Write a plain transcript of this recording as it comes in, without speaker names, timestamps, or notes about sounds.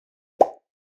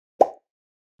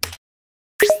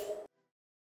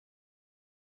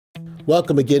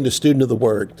Welcome again to Student of the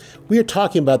Word. We are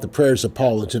talking about the prayers of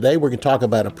Paul, and today we're going to talk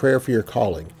about a prayer for your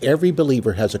calling. Every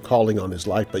believer has a calling on his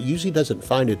life, but usually doesn't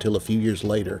find it till a few years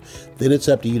later. Then it's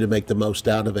up to you to make the most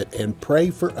out of it and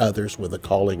pray for others with a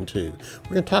calling too.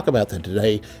 We're going to talk about that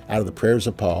today out of the prayers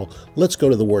of Paul. Let's go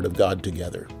to the Word of God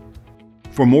together.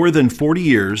 For more than 40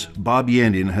 years, Bob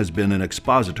Yandian has been an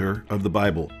expositor of the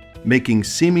Bible, making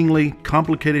seemingly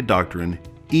complicated doctrine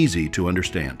easy to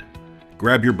understand.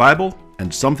 Grab your Bible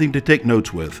and something to take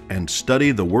notes with, and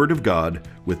study the Word of God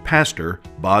with Pastor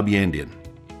Bob Yandian.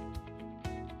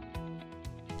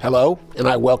 Hello, and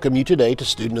I welcome you today to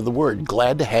Student of the Word.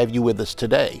 Glad to have you with us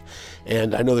today.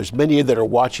 And I know there's many of you that are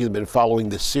watching and been following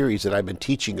this series that I've been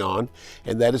teaching on,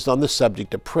 and that is on the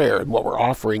subject of prayer. And what we're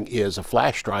offering is a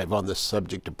flash drive on this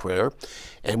subject of prayer,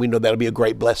 and we know that'll be a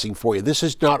great blessing for you. This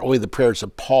is not only the prayers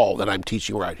of Paul that I'm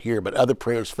teaching right here, but other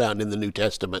prayers found in the New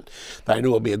Testament that I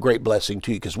know will be a great blessing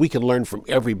to you, because we can learn from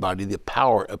everybody the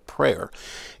power of prayer.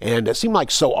 And it seems like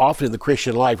so often in the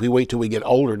Christian life, we wait till we get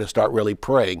older to start really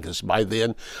praying, because by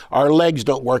then our legs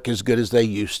don't work as good as they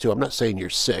used to. I'm not saying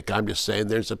you're sick. I'm just saying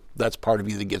that's part of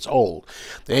you that gets old.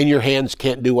 And your hands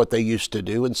can't do what they used to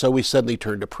do, and so we suddenly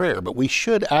turn to prayer. But we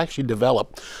should actually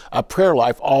develop a prayer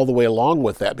life all the way along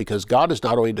with that, because God is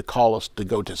not only to call us to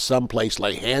go to some place,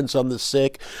 lay hands on the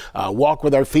sick, walk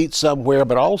with our feet somewhere,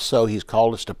 but also He's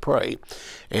called us to pray.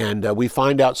 And we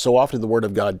find out so often in the Word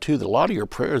of God, too, that a lot of your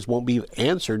prayers won't be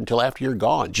answered until after you're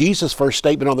gone. Jesus' first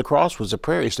statement on the cross was a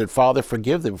prayer. He said, "Father,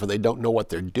 forgive them, for they don't know what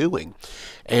they're doing."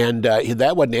 And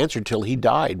that wasn't answered until He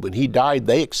died. When He died,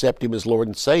 they accept Him as Lord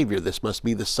and Savior. This must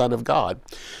be the Son of God.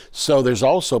 So there's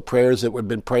also prayers that have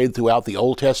been prayed throughout the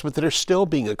Old Testament that are still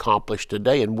being accomplished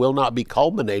today and will not be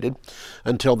culminated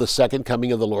until the second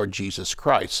coming of the Lord Jesus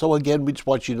Christ. So again, we just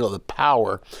want you to know the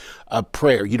power of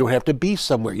prayer. You don't have to be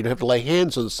somewhere. You don't have to lay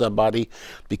hands on somebody,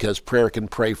 because prayer can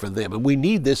pray for them. And we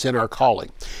need this in our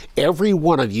calling. Every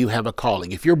one of you have a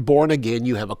calling. If you're born again,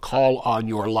 you have a call on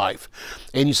your life.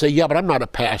 And you say, yeah, but I'm not a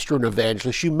pastor, an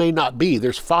evangelist. You may not be.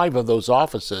 There's 5 of those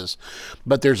offices.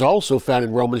 But there's also found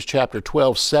in Romans chapter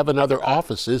 12, 7 other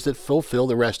offices that fulfill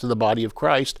the rest of the body of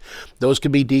Christ. Those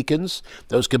could be deacons.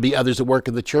 Those could be others that work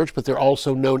in the church, but they're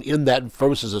also known in that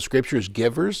verses of Scripture as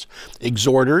givers,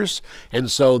 exhorters. And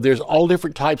so there's all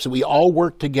different types, and we all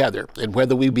work together. And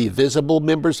whether we be visible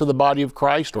members of the body of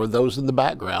Christ or those in the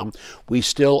background, we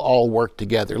still all work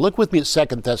together. Look with me at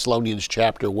 2 Thessalonians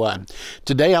chapter 1.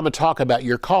 Today I'm going to talk about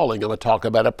your calling. I'm going to talk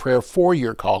about a prayer for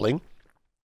your calling.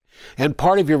 And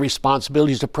part of your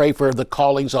responsibility is to pray for the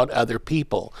callings on other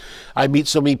people. I meet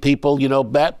so many people,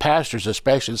 pastors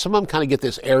especially, some of them kind of get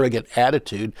this arrogant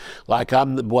attitude, like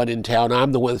I'm the one in town,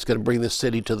 I'm the one that's going to bring the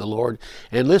city to the Lord.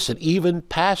 And listen, even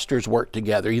pastors work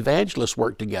together, evangelists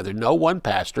work together. No one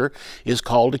pastor is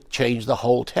called to change the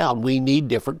whole town. We need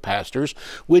different pastors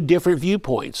with different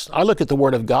viewpoints. I look at the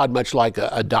Word of God much like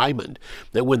a diamond,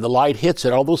 that when the light hits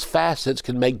it, all those facets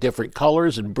can make different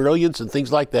colors and brilliance and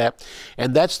things like that.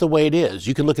 And that's the way it is.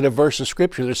 You can look at a verse of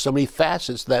Scripture. There's so many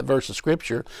facets to that verse of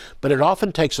Scripture, but it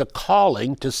often takes a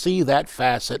calling to see that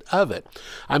facet of it.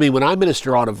 I mean, when I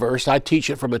minister on a verse, I teach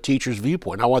it from a teacher's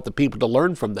viewpoint. I want the people to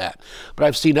learn from that. But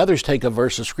I've seen others take a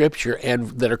verse of Scripture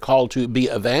and that are called to be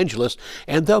evangelists,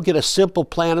 and they'll get a simple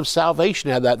plan of salvation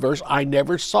out of that verse I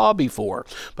never saw before.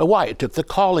 But why? It took the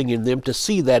calling in them to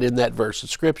see that in that verse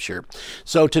of Scripture.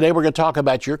 So today we're going to talk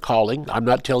about your calling. I'm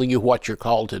not telling you what you're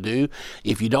called to do.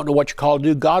 If you don't know what you're called to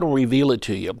do, God will reveal it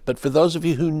to you. But for those of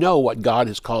you who know what God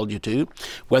has called you to,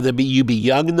 whether you be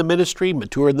young in the ministry,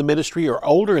 mature in the ministry, or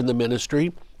older in the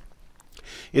ministry,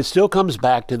 it still comes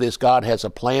back to this: God has a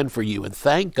plan for you. And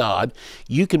thank God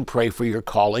you can pray for your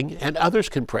calling, and others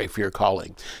can pray for your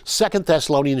calling. 2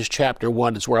 Thessalonians chapter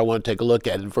 1 is where I want to take a look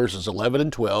at in verses 11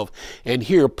 and 12. And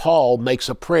here Paul makes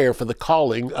a prayer for the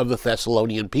calling of the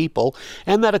Thessalonian people.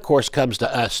 And that, of course, comes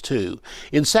to us too.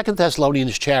 In 2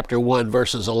 Thessalonians chapter 1,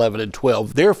 verses 11 and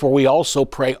 12, "Therefore we also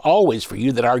pray always for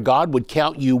you, that our God would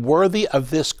count you worthy of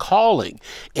this calling,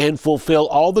 and fulfill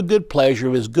all the good pleasure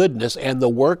of His goodness and the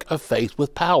work of faith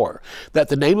with power, that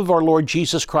the name of our Lord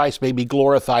Jesus Christ may be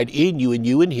glorified in you and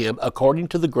you in Him, according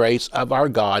to the grace of our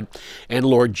God and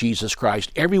Lord Jesus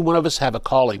Christ." Every one of us have a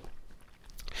calling.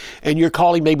 And your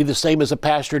calling may be the same as a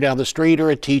pastor down the street or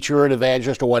a teacher or an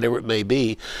evangelist or whatever it may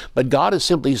be. But God is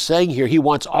simply saying here He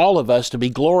wants all of us to be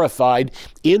glorified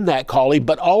in that calling,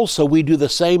 but also we do the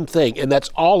same thing. And that's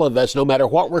all of us, no matter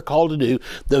what we're called to do.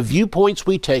 The viewpoints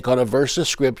we take on a verse of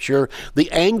Scripture,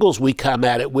 the angles we come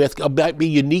at it with might be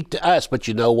unique to us. But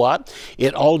you know what?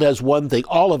 It all does one thing.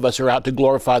 All of us are out to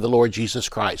glorify the Lord Jesus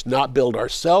Christ, not build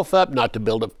ourselves up, not to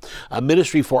build a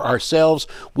ministry for ourselves.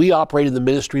 We operate in the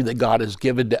ministry that God has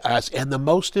given given to us, and the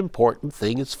most important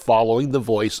thing is following the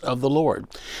voice of the Lord.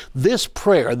 This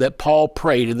prayer that Paul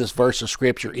prayed in this verse of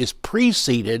Scripture is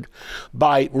preceded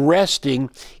by resting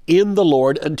in the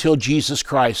Lord until Jesus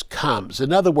Christ comes.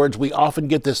 In other words, we often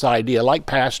get this idea, like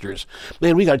pastors,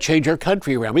 man, we got to change our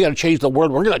country around. We got to change the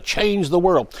world. We're going to change the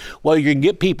world. Well, you can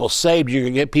get people saved. You're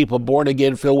going to get people born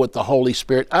again, filled with the Holy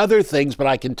Spirit, other things, but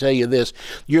I can tell you this,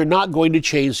 you're not going to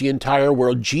change the entire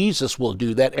world. Jesus will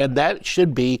do that, and that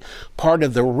should be part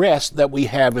of the rest that we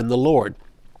have in the Lord.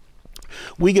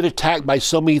 We get attacked by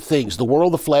so many things, the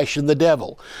world, the flesh, and the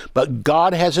devil. But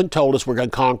God hasn't told us we're going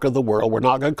to conquer the world. We're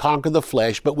not going to conquer the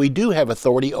flesh, but we do have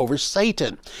authority over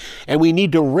Satan. And we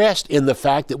need to rest in the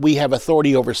fact that we have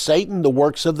authority over Satan, the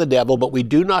works of the devil, but we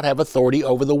do not have authority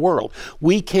over the world.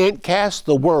 We can't cast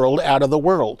the world out of the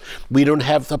world. We don't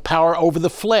have the power over the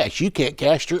flesh. You can't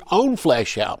cast your own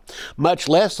flesh out, much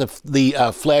less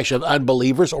the flesh of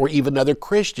unbelievers or even other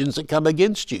Christians that come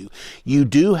against you. You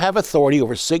do have authority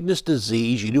over sickness, disease.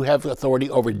 You do have authority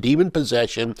over demon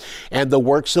possession and the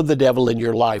works of the devil in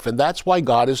your life. And that's why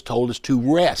God has told us to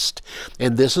rest.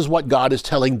 And this is what God is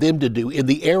telling them to do. In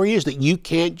the areas that you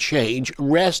can't change,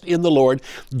 rest in the Lord.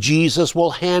 Jesus will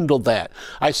handle that.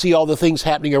 I see all the things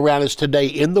happening around us today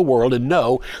in the world and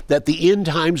know that the end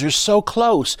times are so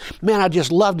close. Man, I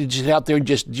just love to get out there and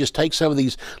just take some of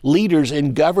these leaders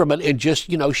in government and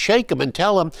just, shake them and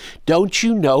tell them, don't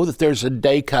you know that there's a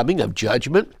day coming of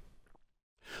judgment?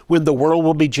 When the world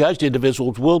will be judged,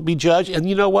 individuals will be judged. And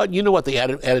you know what? You know what the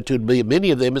attitude of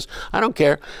many of them is, I don't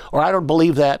care, or I don't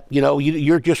believe that,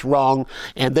 you're just wrong.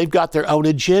 And they've got their own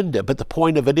agenda. But the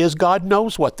point of it is God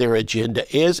knows what their agenda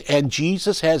is, and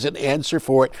Jesus has an answer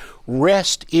for it.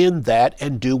 Rest in that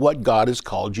and do what God has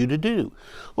called you to do.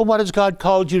 Well, what has God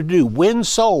called you to do? Win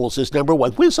souls is number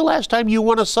one. When's the last time you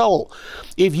won a soul?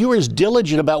 If you're as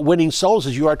diligent about winning souls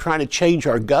as you are trying to change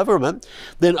our government,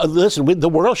 then listen, the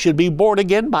world should be born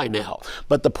again by now.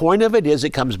 But the point of it is, it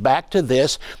comes back to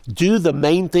this: do the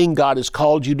main thing God has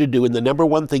called you to do, and the number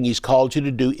one thing He's called you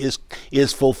to do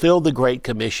is fulfill the Great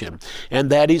Commission, and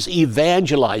that is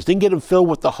evangelize. Then get them filled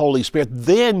with the Holy Spirit.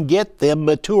 Then get them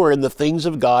mature in the things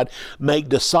of God. Make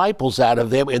disciples out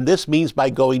of them, and this means by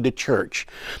going to church.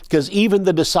 Because even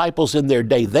the disciples in their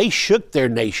day, they shook their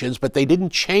nations, but they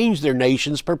didn't change their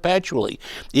nations perpetually.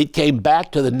 It came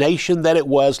back to the nation that it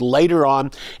was later on,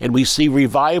 and we see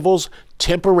revivals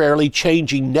temporarily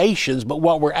changing nations, but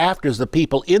what we're after is the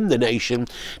people in the nation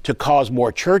to cause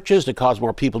more churches, to cause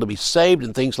more people to be saved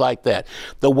and things like that.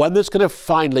 The one that's going to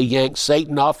finally yank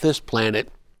Satan off this planet,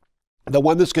 the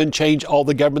one that's going to change all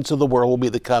the governments of the world, will be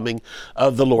the coming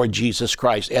of the Lord Jesus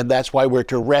Christ. And that's why we're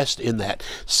to rest in that.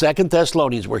 2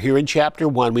 Thessalonians, we're here in chapter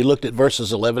 1. We looked at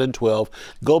verses 11 and 12.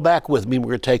 Go back with me. We're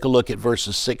going to take a look at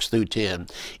verses 6 through 10.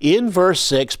 In verse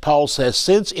 6, Paul says,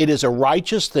 since it is a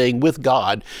righteous thing with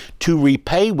God to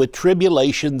repay with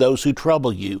tribulation those who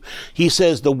trouble you. He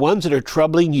says the ones that are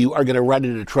troubling you are going to run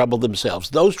into trouble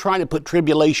themselves. Those trying to put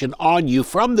tribulation on you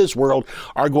from this world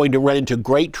are going to run into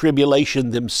great tribulation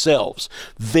themselves.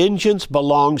 Vengeance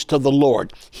belongs to the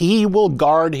Lord. He will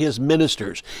guard His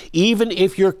ministers. Even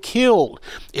if you're killed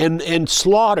and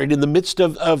slaughtered in the midst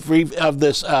of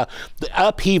this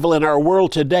upheaval in our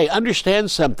world today,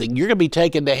 understand something. You're going to be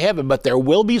taken to heaven, but there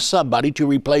will be somebody to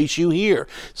replace you here.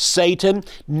 Satan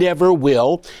never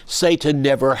will. Satan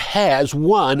never has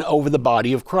won over the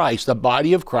body of Christ. The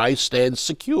body of Christ stands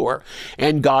secure,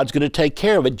 and God's going to take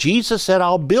care of it. Jesus said,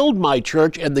 I'll build my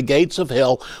church, and the gates of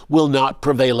hell will not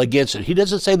prevail against it. He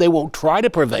doesn't say they won't try to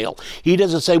prevail. He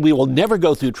doesn't say we will never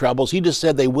go through troubles. He just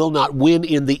said they will not win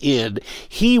in the end.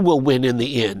 He will win in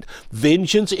the end.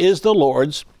 Vengeance is the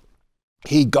Lord's.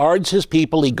 He guards His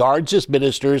people, He guards His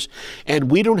ministers,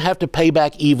 and we don't have to pay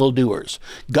back evildoers.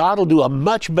 God will do a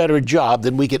much better job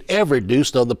than we could ever do,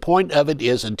 so the point of it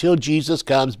is, until Jesus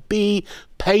comes, be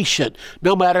patient.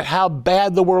 No matter how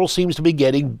bad the world seems to be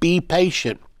getting, be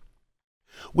patient.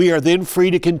 We are then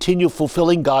free to continue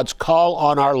fulfilling God's call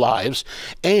on our lives.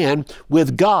 And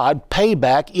with God,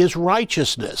 payback is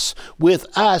righteousness. With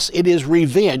us, it is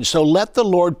revenge. So let the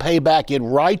Lord pay back in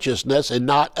righteousness and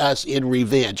not us in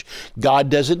revenge. God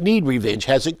doesn't need revenge,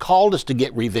 hasn't called us to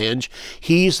get revenge.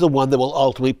 He's the one that will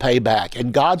ultimately pay back.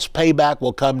 And God's payback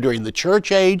will come during the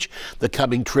church age, the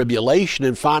coming tribulation,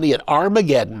 and finally at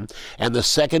Armageddon and the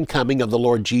second coming of the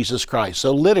Lord Jesus Christ.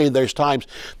 So literally, there's times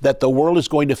that the world is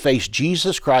going to face Jesus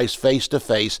Jesus Christ face to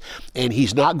face, and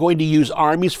he's not going to use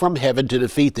armies from heaven to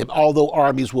defeat them, although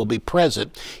armies will be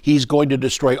present. He's going to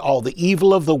destroy all the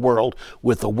evil of the world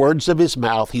with the words of his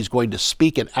mouth. He's going to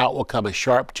speak, and out will come a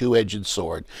sharp two-edged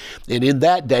sword. And in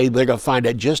that day, they're going to find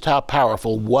out just how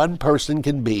powerful one person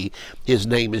can be. His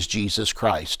name is Jesus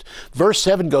Christ. Verse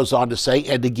 7 goes on to say,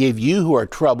 and to give you who are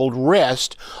troubled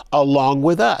rest along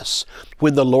with us.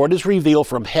 When the Lord is revealed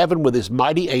from heaven with his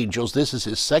mighty angels, this is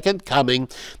his second coming.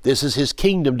 This is his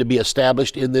kingdom to be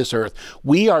established in this earth.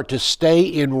 We are to stay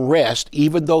in rest,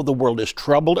 even though the world is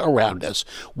troubled around us.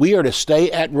 We are to stay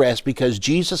at rest because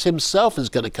Jesus himself is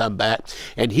going to come back,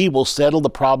 and he will settle the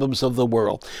problems of the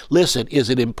world. Listen, is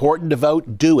it important to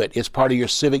vote? Do it. It's part of your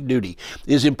civic duty.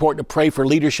 Is it important to pray for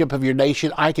leadership of your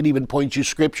nation? I can even point you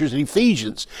scriptures in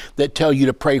Ephesians that tell you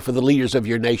to pray for the leaders of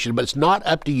your nation, but it's not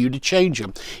up to you to change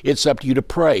them. It's up to you to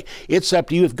pray. It's up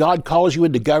to you. If God calls you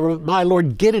into government, my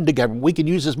Lord, get into government. We can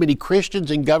use as many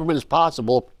Christians in government as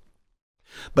possible.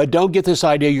 But don't get this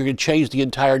idea you're going to change the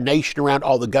entire nation around,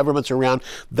 all the governments around.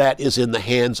 That is in the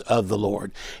hands of the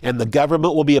Lord. And the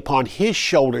government will be upon his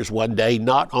shoulders one day,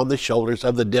 not on the shoulders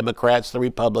of the Democrats, the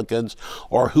Republicans,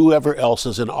 or whoever else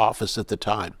is in office at the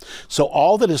time. So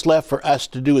all that is left for us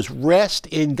to do is rest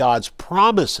in God's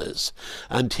promises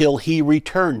until he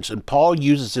returns. And Paul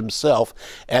uses himself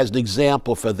as an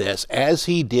example for this, as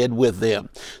he did with them.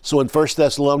 So in 1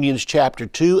 Thessalonians chapter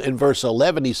 2 and verse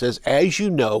 11, he says, as you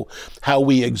know how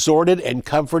we exhorted and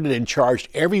comforted and charged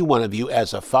every one of you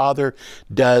as a father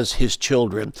does his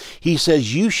children. He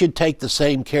says you should take the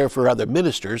same care for other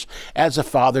ministers as a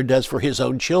father does for his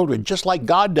own children, just like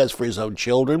God does for his own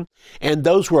children. And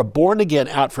those who are born again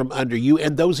out from under you,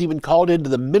 and those even called into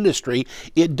the ministry,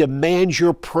 it demands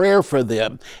your prayer for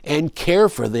them and care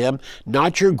for them,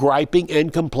 not your griping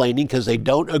and complaining because they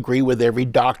don't agree with every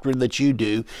doctrine that you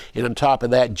do. And on top of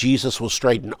that, Jesus will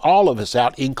straighten all of us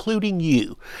out, including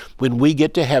you, when we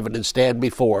get to heaven and stand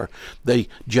before the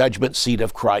judgment seat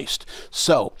of Christ.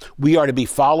 So we are to be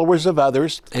followers of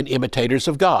others and imitators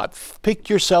of God. Pick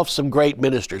yourself some great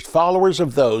ministers, followers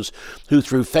of those who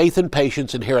through faith and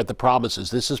patience inherit the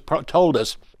promises. This is told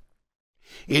us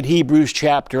in Hebrews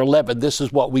chapter 11, this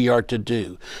is what we are to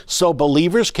do. So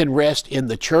believers can rest in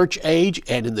the church age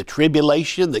and in the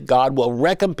tribulation that God will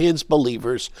recompense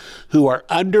believers who are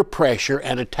under pressure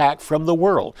and attack from the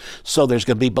world. So there's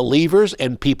going to be believers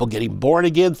and people getting born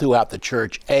again throughout the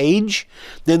church age.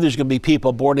 Then there's going to be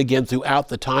people born again throughout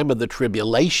the time of the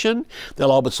tribulation.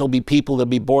 There'll also be people that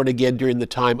will be born again during the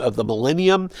time of the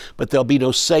millennium, but there'll be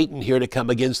no Satan here to come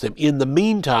against them. In the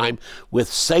meantime, with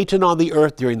Satan on the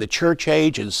earth during the church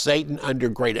age, and Satan under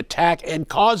great attack and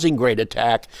causing great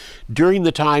attack during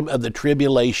the time of the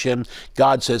tribulation,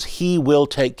 God says he will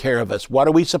take care of us. What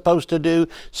are we supposed to do?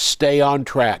 Stay on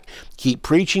track. Keep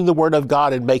preaching the word of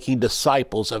God and making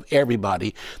disciples of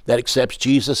everybody that accepts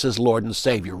Jesus as Lord and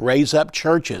Savior. Raise up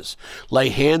churches. Lay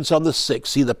hands on the sick.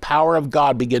 See the power of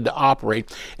God begin to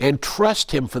operate, and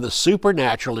trust him for the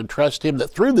supernatural, and trust him that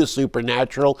through the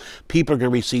supernatural, people are going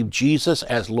to receive Jesus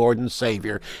as Lord and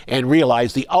Savior, and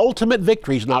realize the ultimate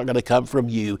victory is not going to come from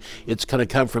you. It's going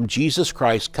to come from Jesus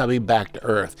Christ coming back to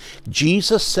earth.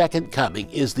 Jesus' second coming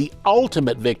is the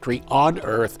ultimate victory on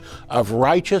earth of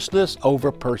righteousness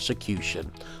over persecution.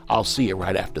 I'll see you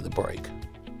right after the break.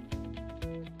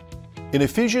 In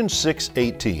Ephesians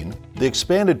 6:18, the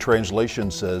expanded translation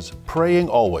says, praying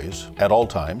always, at all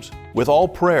times, with all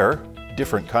prayer,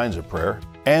 different kinds of prayer,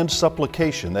 and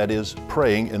supplication, that is,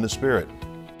 praying in the Spirit.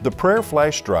 The prayer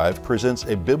flash drive presents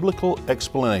a biblical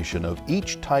explanation of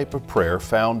each type of prayer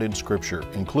found in Scripture,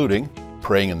 including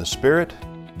praying in the Spirit,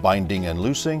 binding and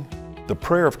loosing, the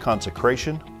prayer of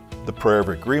consecration, the prayer of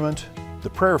agreement, the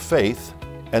prayer of faith,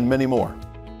 and many more.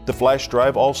 The flash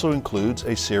drive also includes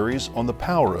a series on the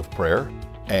power of prayer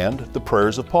and the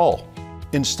prayers of Paul.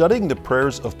 In studying the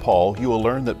prayers of Paul, you will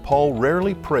learn that Paul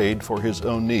rarely prayed for his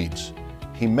own needs.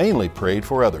 He mainly prayed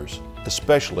for others,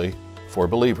 especially for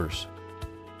believers.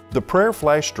 The prayer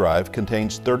flash drive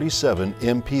contains 37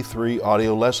 MP3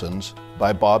 audio lessons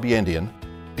by Bob Yandian,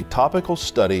 a topical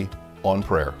study on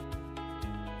prayer.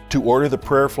 To order the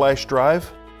prayer flash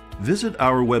drive, visit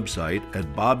our website at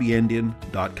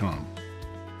bobyandian.com.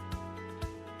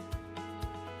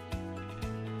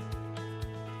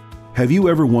 Have you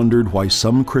ever wondered why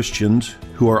some Christians,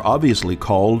 who are obviously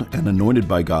called and anointed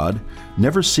by God,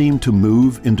 never seem to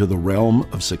move into the realm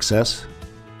of success?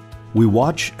 We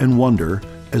watch and wonder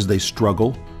as they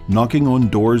struggle, knocking on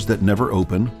doors that never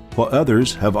open, while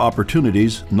others have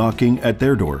opportunities knocking at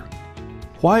their door.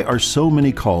 Why are so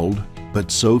many called,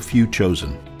 but so few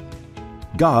chosen?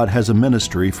 God has a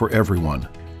ministry for everyone,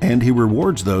 and He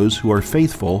rewards those who are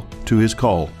faithful to His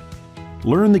call.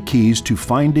 Learn the keys to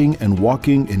finding and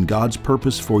walking in God's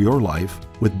purpose for your life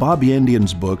with Bob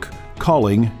Yandian's book,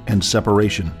 Calling and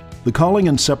Separation. The Calling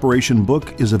and Separation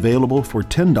book is available for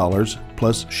 $10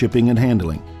 plus shipping and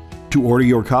handling. To order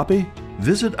your copy,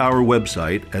 visit our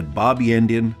website at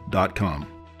bobyandian.com.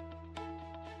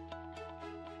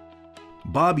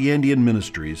 Bob Yandian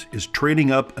Ministries is training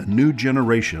up a new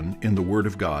generation in the Word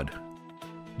of God.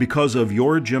 Because of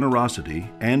your generosity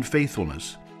and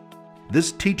faithfulness,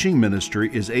 this teaching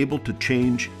ministry is able to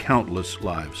change countless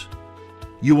lives.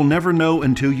 You will never know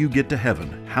until you get to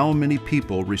heaven how many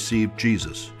people received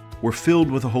Jesus, were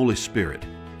filled with the Holy Spirit,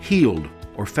 healed,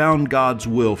 or found God's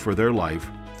will for their life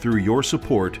through your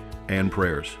support and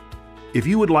prayers. If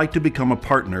you would like to become a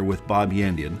partner with Bob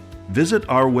Yandian, visit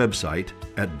our website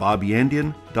at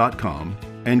bobyandian.com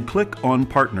and click on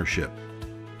Partnership.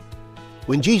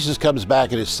 When Jesus comes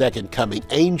back at his second coming,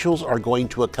 angels are going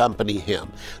to accompany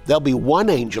him. There'll be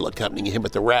one angel accompanying him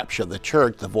at the rapture of the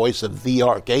church, the voice of the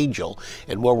archangel,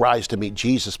 and we'll rise to meet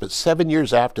Jesus. But 7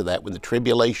 years after that, when the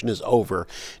tribulation is over,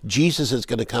 Jesus is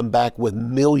going to come back with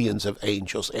millions of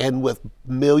angels and with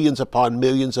millions upon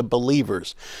millions of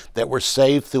believers that were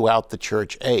saved throughout the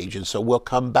church age. And so we'll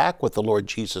come back with the Lord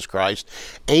Jesus Christ.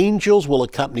 Angels will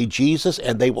accompany Jesus,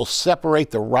 and they will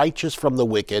separate the righteous from the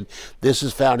wicked. This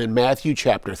is found in Matthew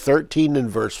chapter 13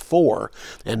 and verse 4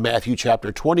 and Matthew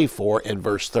chapter 24 and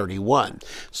verse 31.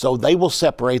 So they will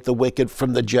separate the wicked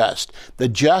from the just. The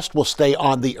just will stay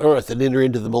on the earth and enter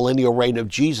into the millennial reign of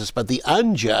Jesus, but the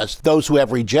unjust, those who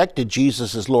have rejected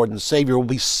Jesus as Lord and Savior, will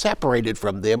be separated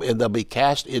from them, and they'll be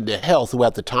cast into hell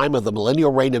throughout the time of the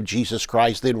millennial reign of Jesus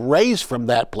Christ, then raised from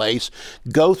that place,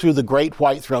 go through the great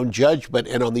white throne judgment,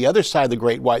 and on the other side of the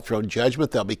great white throne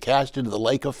judgment, they'll be cast into the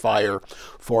lake of fire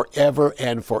forever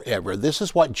and forever. This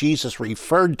is what Jesus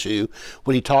referred to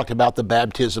when he talked about the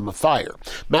baptism of fire.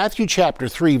 Matthew chapter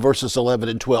 3 verses 11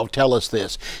 and 12 tell us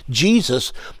this.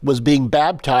 Jesus was being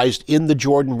baptized in the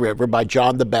Jordan River by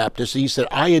John the Baptist. He said,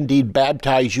 "I indeed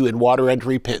baptize you in water unto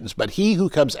repentance, but he who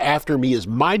comes after me is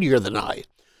mightier than I,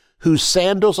 whose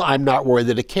sandals I'm not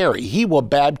worthy to carry. He will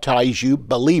baptize you,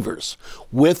 believers,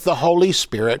 with the Holy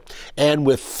Spirit and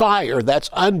with fire," that's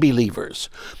unbelievers,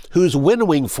 "whose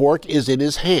winnowing fork is in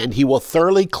his hand. He will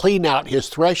thoroughly clean out his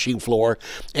threshing floor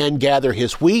and gather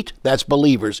his wheat," that's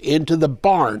believers, "into the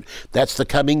barn," that's the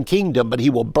coming kingdom, "but he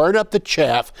will burn up the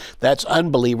chaff," that's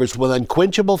unbelievers, "with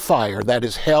unquenchable fire," that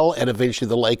is hell and eventually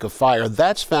the lake of fire.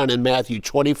 That's found in Matthew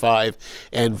 25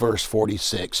 and verse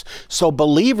 46. So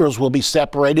believers will be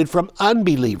separated from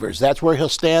unbelievers. That's where he'll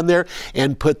stand there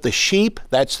and put the sheep,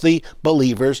 that's the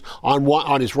believers,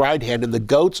 on his right hand and the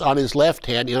goats on his left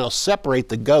hand, and he'll separate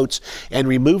the goats and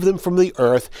remove them from the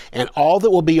earth, and all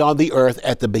that will be on the earth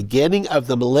at the beginning of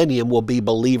the millennium will be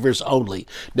believers only.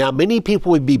 Now, many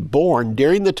people would be born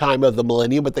during the time of the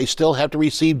millennium, but they still have to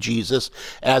receive Jesus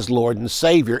as Lord and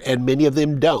Savior, and many of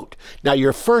them don't. Now,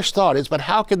 your first thought is, but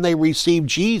how can they receive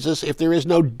Jesus if there is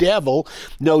no devil,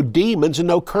 no demons, and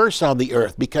no curse on the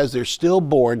earth? Because they're still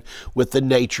born with the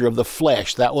nature of the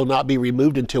flesh. That will not be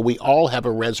removed until we all have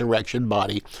a resurrection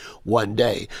body one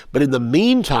day. But in the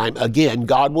meantime, again,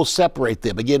 God will separate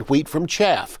them. Again, wheat from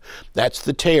chaff. That's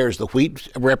the tares. The wheat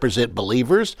represent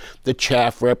believers. The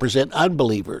chaff represent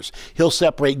unbelievers. He'll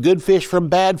separate good fish from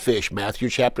bad fish. Matthew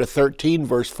chapter 13,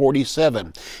 verse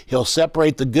 47. He'll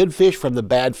separate the good fish from the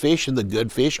bad fish, and the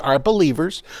good fish are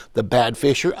believers. The bad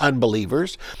fish are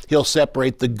unbelievers. He'll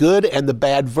separate the good and the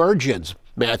bad virgins.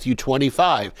 Matthew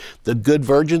 25. The good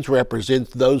virgins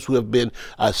represent those who have been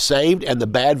saved, and the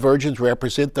bad virgins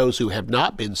represent those who have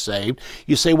not been saved.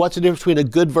 You say, what's the difference between a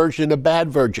good virgin and a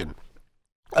bad virgin?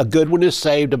 A good one is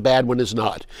saved, a bad one is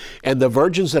not. And the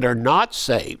virgins that are not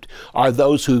saved are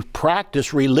those who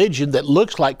practice religion that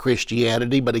looks like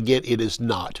Christianity, but again, it is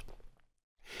not.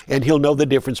 And he'll know the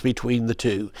difference between the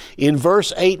two. In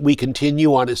verse 8, we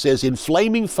continue on. It says, "In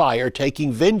flaming fire,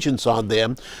 taking vengeance on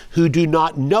them who do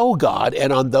not know God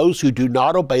and on those who do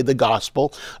not obey the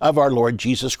gospel of our Lord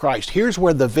Jesus Christ." Here's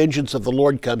where the vengeance of the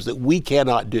Lord comes that we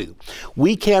cannot do.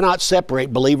 We cannot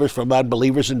separate believers from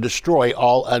unbelievers and destroy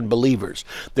all unbelievers.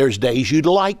 There's days you'd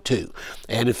like to.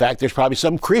 And in fact, there's probably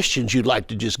some Christians you'd like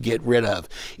to just get rid of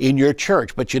in your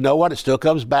church. But you know what? It still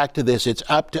comes back to this. It's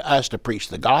up to us to preach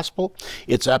the gospel.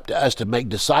 It's It's up to us to make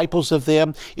disciples of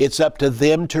them. It's up to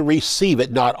them to receive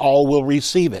it. Not all will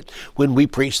receive it. When we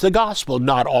preach the gospel,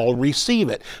 not all receive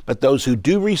it. But those who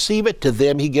do receive it, to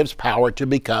them he gives power to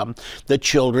become the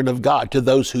children of God. To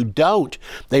those who don't,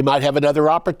 they might have another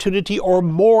opportunity or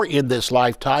more in this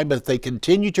lifetime, but if they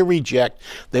continue to reject,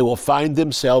 they will find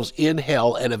themselves in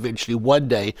hell and eventually one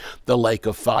day the lake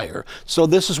of fire. So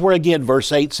this is where again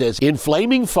verse 8 says, in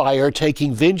flaming fire,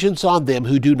 taking vengeance on them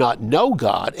who do not know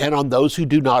God and on those who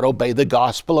do not obey the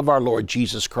gospel of our Lord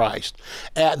Jesus Christ.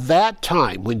 At that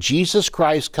time, when Jesus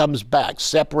Christ comes back,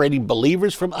 separating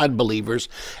believers from unbelievers,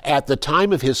 at the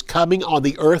time of his coming on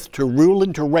the earth to rule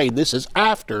and to reign, this is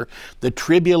after the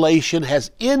tribulation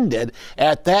has ended.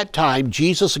 At that time,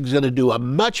 Jesus is going to do a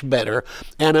much better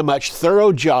and a much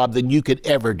thorough job than you could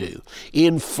ever do.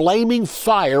 In flaming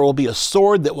fire will be a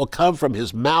sword that will come from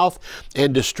his mouth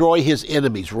and destroy his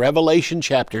enemies. Revelation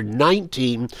chapter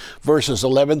 19, verses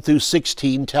 11 through 16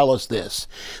 tell us this.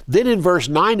 Then in verse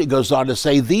 9 it goes on to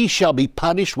say, these shall be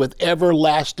punished with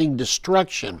everlasting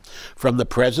destruction from the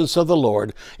presence of the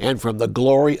Lord and from the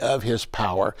glory of his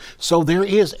power. So there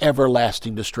is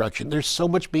everlasting destruction. There's so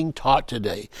much being taught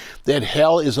today that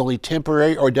hell is only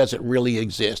temporary, or does it really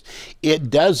exist? It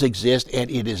does exist,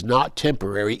 and it is not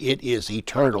temporary. It is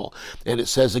eternal. And it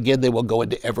says again, they will go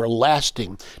into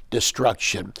everlasting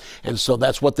destruction. And so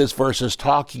that's what this verse is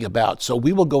talking about. So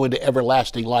we will go into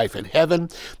everlasting life in heaven.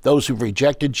 Those who've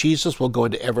rejected Jesus will go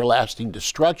into everlasting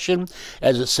destruction,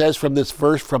 as it says from this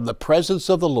verse, from the presence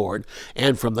of the Lord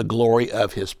and from the glory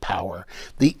of his power.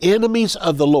 The enemies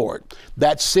of the Lord,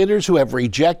 that sinners who have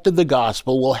rejected the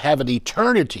gospel, will have an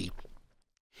eternity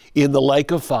in the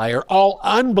lake of fire. All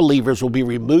unbelievers will be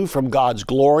removed from God's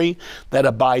glory that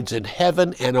abides in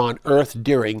heaven and on earth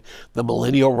during the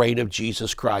millennial reign of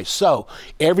Jesus Christ. So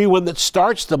everyone that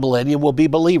starts the millennium will be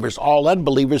believers. All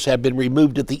unbelievers have been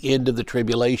removed at the end of the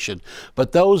tribulation.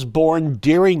 But those born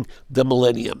during the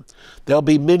millennium, there'll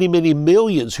be many, many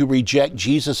millions who reject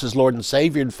Jesus as Lord and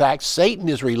Savior. In fact, Satan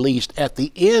is released at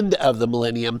the end of the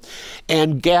millennium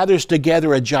and gathers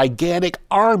together a gigantic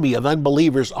army of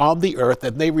unbelievers on the earth,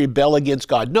 and they rebel against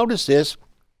God. Notice this.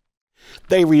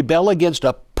 They rebel against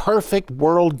a perfect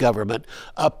world government,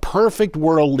 a perfect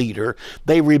world leader.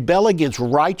 They rebel against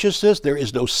righteousness. There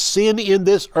is no sin in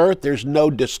this earth. There's no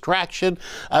distraction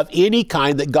of any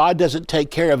kind that God doesn't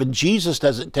take care of and Jesus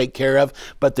doesn't take care of,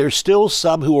 but there's still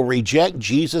some who will reject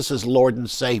Jesus as Lord and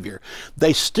Savior.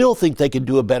 They still think they can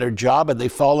do a better job, and they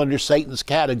fall under Satan's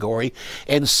category.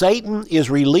 And Satan is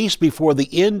released before the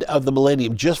end of the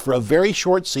millennium, just for a very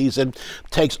short season,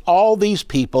 takes all these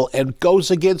people and goes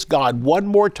against God one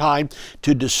more time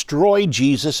to destroy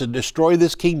Jesus and destroy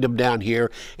this kingdom down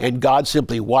here, and God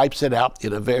simply wipes it out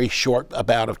in a very short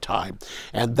amount of time.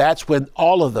 And that's when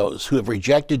all of those who have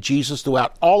rejected Jesus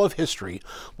throughout all of history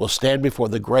will stand before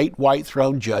the great white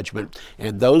throne judgment,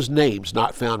 and those names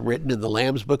not found written in the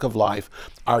Lamb's Book of Life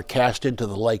are cast into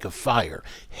the lake of fire.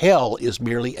 Hell is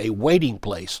merely a waiting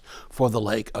place for the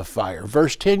lake of fire.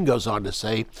 Verse 10 goes on to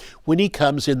say, when he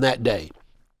comes in that day,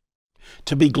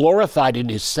 to be glorified in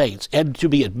his saints, and to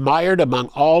be admired among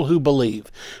all who believe.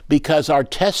 Because our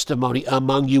testimony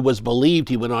among you was believed,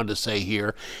 he went on to say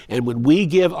here. And when we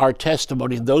give our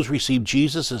testimony and those receive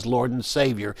Jesus as Lord and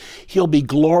Savior, he'll be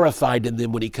glorified in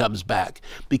them when he comes back,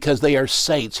 because they are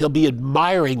saints. He'll be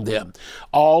admiring them,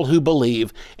 all who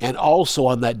believe. And also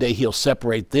on that day, he'll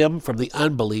separate them from the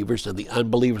unbelievers, and the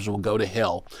unbelievers will go to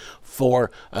hell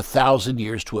for 1,000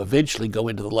 years to eventually go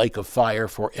into the lake of fire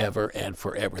forever and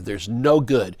forever. There's no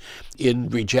good in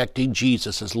rejecting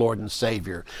Jesus as Lord and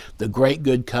Savior. The great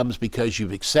good comes because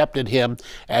you've accepted him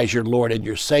as your Lord and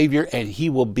your Savior, and he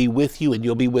will be with you and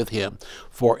you'll be with him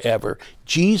forever.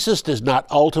 Jesus does not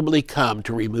ultimately come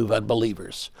to remove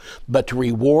unbelievers, but to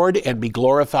reward and be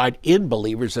glorified in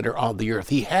believers that are on the earth.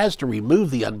 He has to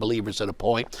remove the unbelievers at a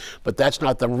point, but that's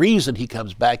not the reason he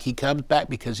comes back. He comes back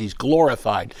because he's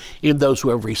glorified in those who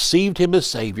have received him as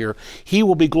Savior. He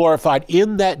will be glorified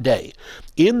in that day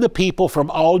in the people from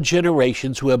all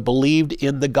generations who have believed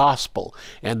in the gospel.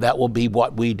 And that will be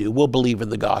what we do. We'll believe in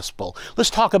the gospel. Let's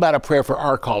talk about a prayer for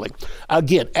our calling.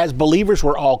 Again, as believers,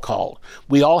 we're all called.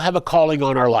 We all have a calling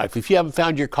on our life. If you haven't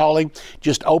found your calling,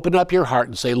 just open up your heart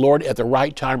and say, Lord, at the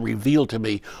right time, reveal to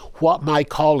me what my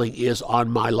calling is on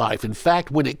my life. In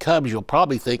fact, when it comes, you'll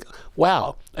probably think,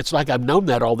 wow, it's like I've known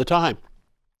that all the time.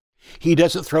 He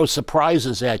doesn't throw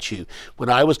surprises at you. When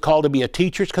I was called to be a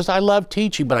teacher, it's because I loved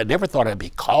teaching, but I never thought I'd be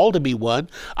called to be one.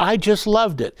 I just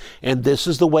loved it. And this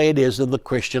is the way it is in the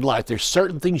Christian life. There's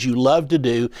certain things you love to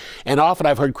do, and often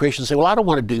I've heard Christians say, well, I don't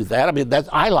want to do that. I mean,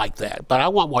 I like that, but I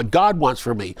want what God wants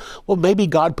for me. Well, maybe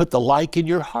God put the like in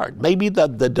your heart. Maybe the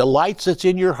delights that's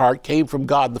in your heart came from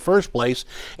God in the first place,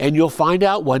 and you'll find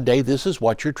out one day this is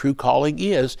what your true calling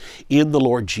is in the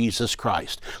Lord Jesus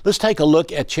Christ. Let's take a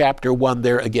look at chapter 1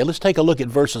 there again. Let's take a look at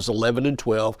verses 11 and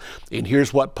 12, and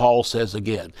here's what Paul says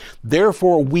again.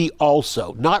 Therefore, we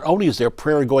also, not only is there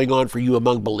prayer going on for you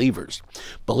among believers,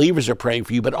 believers are praying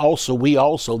for you, but also we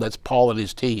also, that's Paul and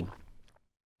his team.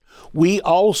 We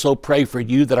also pray for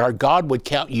you that our God would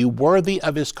count you worthy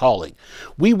of his calling.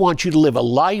 We want you to live a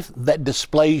life that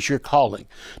displays your calling.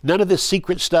 None of this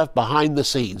secret stuff behind the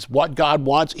scenes. What God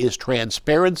wants is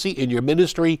transparency in your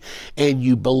ministry, and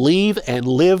you believe and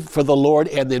live for the Lord,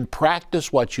 and then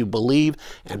practice what you believe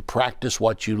and practice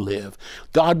what you live.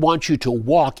 God wants you to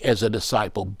walk as a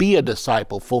disciple, be a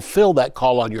disciple, fulfill that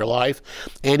call on your life.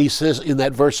 And he says in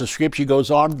that verse of Scripture,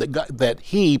 goes on that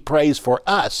he prays for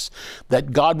us,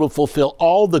 that God will fulfill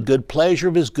all the good pleasure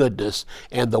of his goodness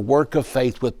and the work of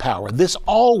faith with power. This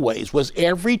always was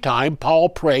every time Paul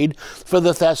prayed for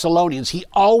the Thessalonians. He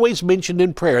always mentioned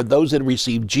in prayer those that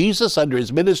received Jesus under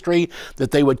his ministry, that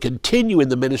they would continue in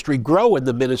the ministry, grow in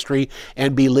the ministry,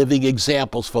 and be living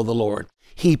examples for the Lord.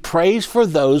 He prays for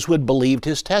those who had believed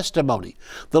his testimony.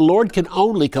 The Lord can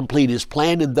only complete his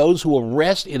plan in those who will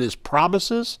rest in his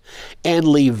promises and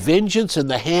leave vengeance in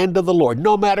the hand of the Lord.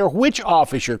 No matter which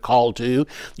office you're called to,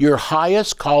 your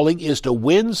highest calling is to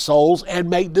win souls and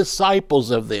make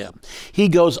disciples of them. He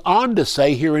goes on to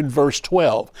say here in verse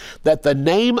 12, that the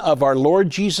name of our Lord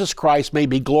Jesus Christ may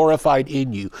be glorified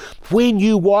in you. When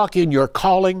you walk in your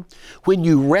calling, when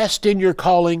you rest in your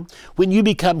calling, when you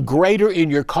become greater in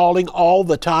your calling, all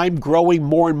the time, growing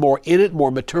more and more in it,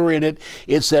 more mature in it,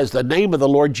 it says the name of the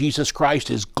Lord Jesus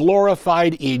Christ is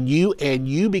glorified in you, and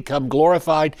you become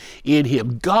glorified in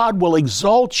him. God will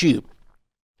exalt you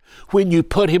when you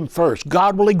put him first.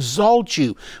 God will exalt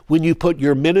you when you put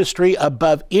your ministry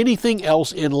above anything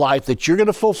else in life, that you're going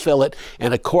to fulfill it.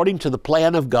 And according to the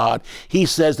plan of God, he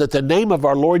says that the name of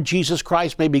our Lord Jesus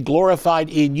Christ may be glorified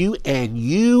in you, and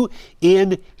you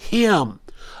in him,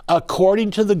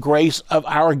 according to the grace of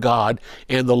our God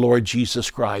and the Lord Jesus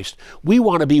Christ. We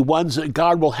want to be ones that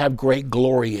God will have great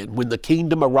glory in when the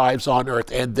kingdom arrives on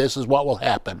earth, and this is what will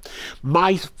happen.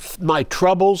 My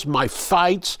troubles, my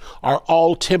fights are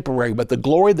all temporary, but the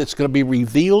glory that's going to be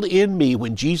revealed in me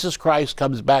when Jesus Christ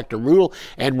comes back to rule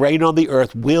and reign on the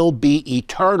earth will be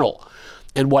eternal.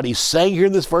 And what he's saying here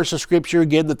in this verse of Scripture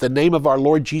again, that the name of our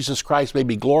Lord Jesus Christ may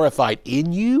be glorified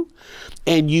in you,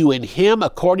 and you in him,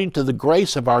 according to the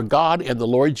grace of our God and the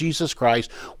Lord Jesus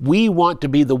Christ. We want to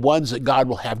be the ones that God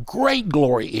will have great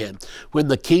glory in when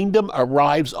the kingdom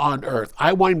arrives on earth.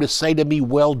 I want him to say to me,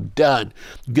 well done,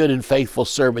 good and faithful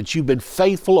servants. You've been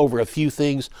faithful over a few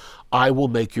things. I will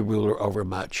make you ruler over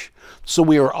much. So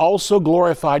we are also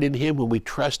glorified in him when we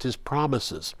trust his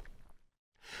promises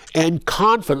and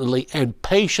confidently and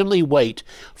patiently wait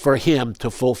for him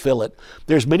to fulfill it.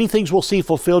 There's many things we'll see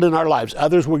fulfilled in our lives.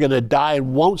 Others we're going to die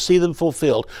and won't see them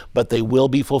fulfilled, but they will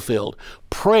be fulfilled.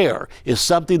 Prayer is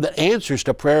something that answers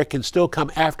to prayer can still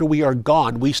come after we are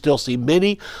gone. We still see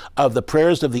many of the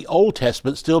prayers of the Old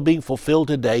Testament still being fulfilled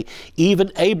today.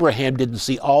 Even Abraham didn't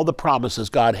see all the promises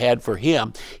God had for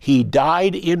him. He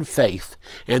died in faith.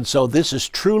 And so this is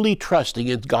truly trusting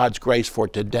in God's grace for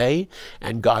today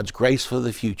and God's grace for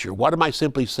the future. What am I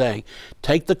simply saying?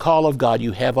 Take the call of God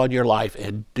you have on your life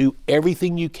and do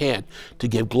everything you can to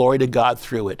give glory to God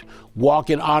through it. Walk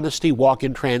in honesty, walk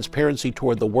in transparency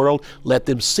toward the world. Let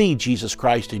them see Jesus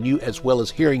Christ in you as well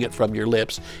as hearing it from your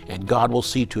lips, and God will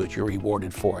see to it you're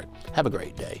rewarded for it. Have a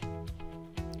great day.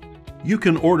 You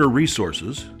can order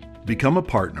resources, become a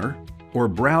partner, or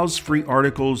browse free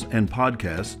articles and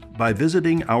podcasts by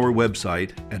visiting our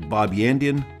website at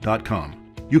bobyandian.com.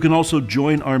 You can also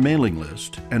join our mailing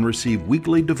list and receive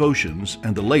weekly devotions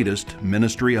and the latest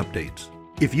ministry updates.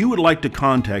 If you would like to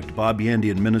contact Bob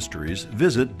Yandian Ministries,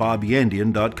 visit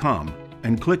bobyandian.com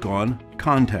and click on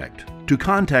Contact. To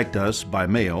contact us by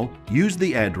mail, use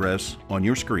the address on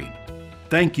your screen.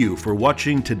 Thank you for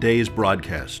watching today's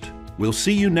broadcast. We'll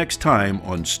see you next time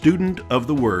on Student of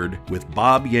the Word with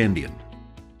Bob Yandian.